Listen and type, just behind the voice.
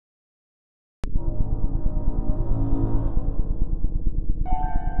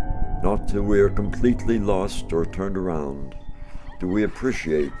Not till we are completely lost or turned around do we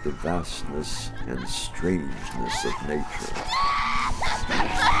appreciate the vastness and strangeness of nature.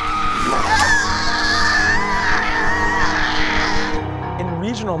 In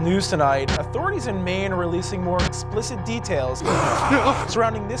regional news tonight, authorities in Maine are releasing more explicit details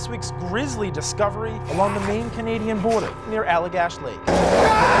surrounding this week's grisly discovery along the Maine-Canadian border near Allagash Lake.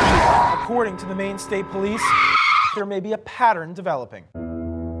 According to the Maine State Police, there may be a pattern developing.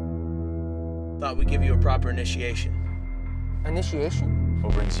 Thought we'd give you a proper initiation. Initiation?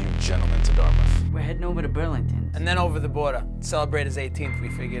 What brings you gentlemen to Dartmouth? We're heading over to Burlington. And then over the border. Celebrate his 18th, we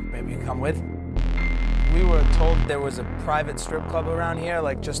figured maybe you'd come with. We were told there was a private strip club around here,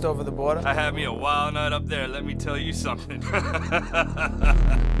 like just over the border. I had me a wild night up there, let me tell you something. Hit the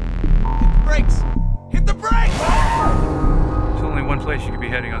brakes! Hit the brakes! There's only one place you could be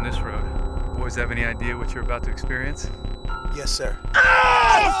heading on this road. Boys have any idea what you're about to experience? Yes, sir.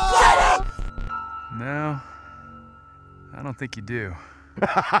 No, I don't think you do.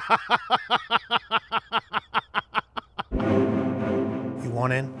 You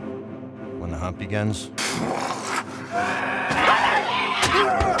want in? When the hunt begins?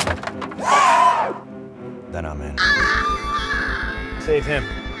 Then I'm in. Save him.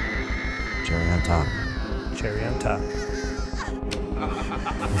 Cherry on top. Cherry on top.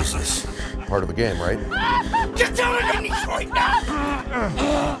 What is this? Part of the game, right? Get down on your knees right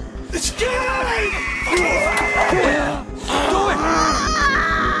now! It's game! Do it!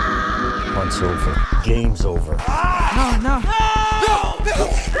 Hunt's over. Game's over. No.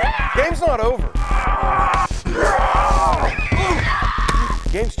 Game's not over.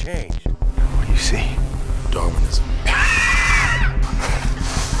 Game's changed. What do you see? Darwinism.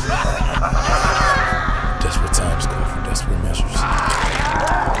 Desperate times call for desperate measures.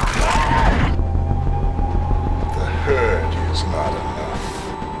 The herd is not enough.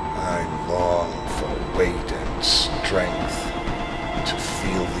 I long for weight and strength, to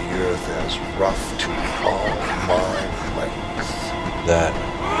feel the earth as rough to all my length. That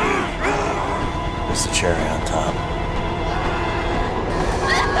is the cherry on top.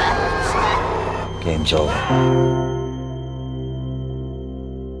 Game's over.